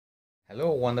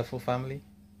Hello, wonderful family.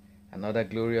 Another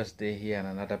glorious day here and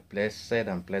another blessed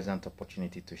and pleasant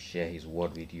opportunity to share His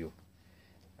word with you.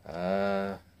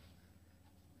 Uh,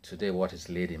 Today, what is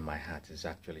laid in my heart is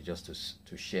actually just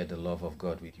to share the love of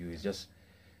God with you. It's just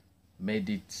made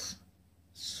it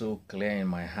so clear in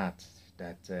my heart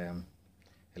that a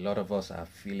lot of us are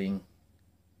feeling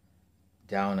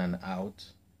down and out,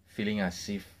 feeling as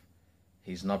if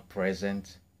He's not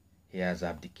present. He has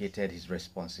abdicated his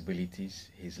responsibilities.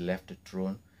 He's left the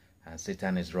throne and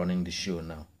Satan is running the show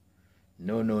now.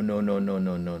 No, no, no, no, no,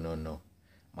 no, no, no, no.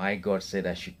 My God said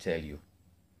I should tell you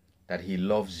that He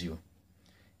loves you.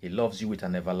 He loves you with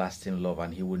an everlasting love,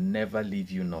 and He will never leave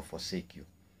you nor forsake you.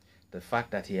 The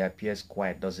fact that He appears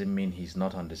quiet doesn't mean He's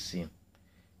not on the scene.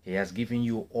 He has given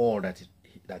you all that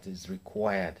is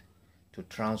required to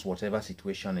trounce whatever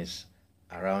situation is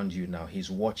around you now. He's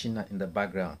watching in the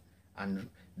background and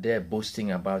they're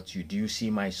boasting about you. Do you see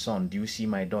my son? Do you see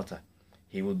my daughter?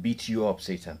 He will beat you up,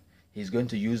 Satan. He's going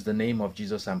to use the name of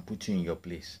Jesus and put you in your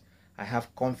place. I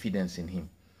have confidence in Him.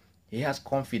 He has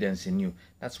confidence in you.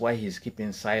 That's why He's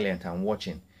keeping silent and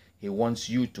watching. He wants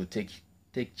you to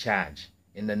take charge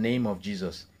in the name of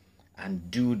Jesus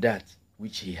and do that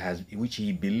which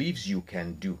He believes you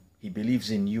can do. He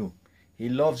believes in you. He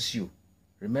loves you.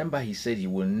 Remember, He said He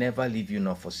will never leave you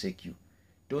nor forsake you.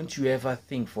 Don't you ever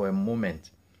think for a moment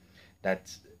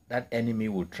that that enemy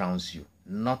will trounce you.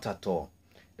 Not at all.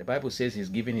 The Bible says He's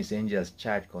giving His angels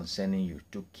charge concerning you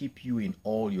to keep you in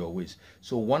all your ways.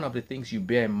 So one of the things you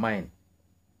bear in mind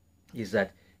is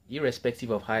that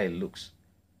irrespective of how it looks,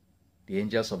 the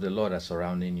angels of the Lord are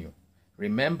surrounding you.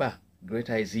 Remember,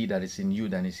 greater is He that is in you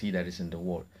than is he that is in the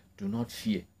world. Do not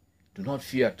fear. Do not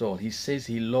fear at all. He says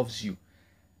He loves you.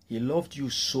 He loved you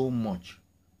so much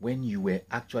when you were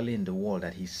actually in the world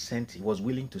that He was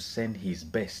willing to send His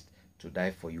best to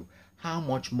die for you. How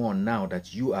much more now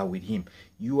that you are with Him,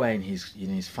 you are in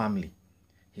His family.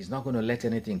 He's not going to let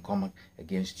anything come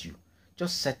against you.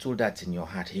 Just settle that in your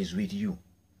heart. He's with you.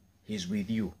 He's with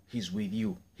you. He's with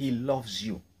you. He loves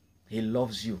you. He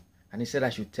loves you. And He said I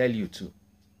should tell you too.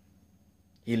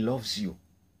 He loves you.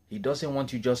 He doesn't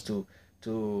want you just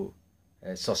to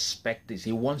suspect this.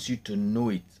 He wants you to know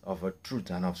it of a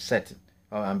truth and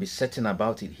and be certain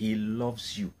about it. He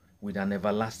loves you with an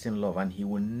everlasting love, and He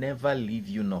will never leave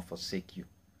you nor forsake you.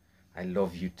 I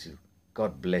love you too.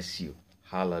 God bless you.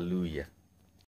 Hallelujah.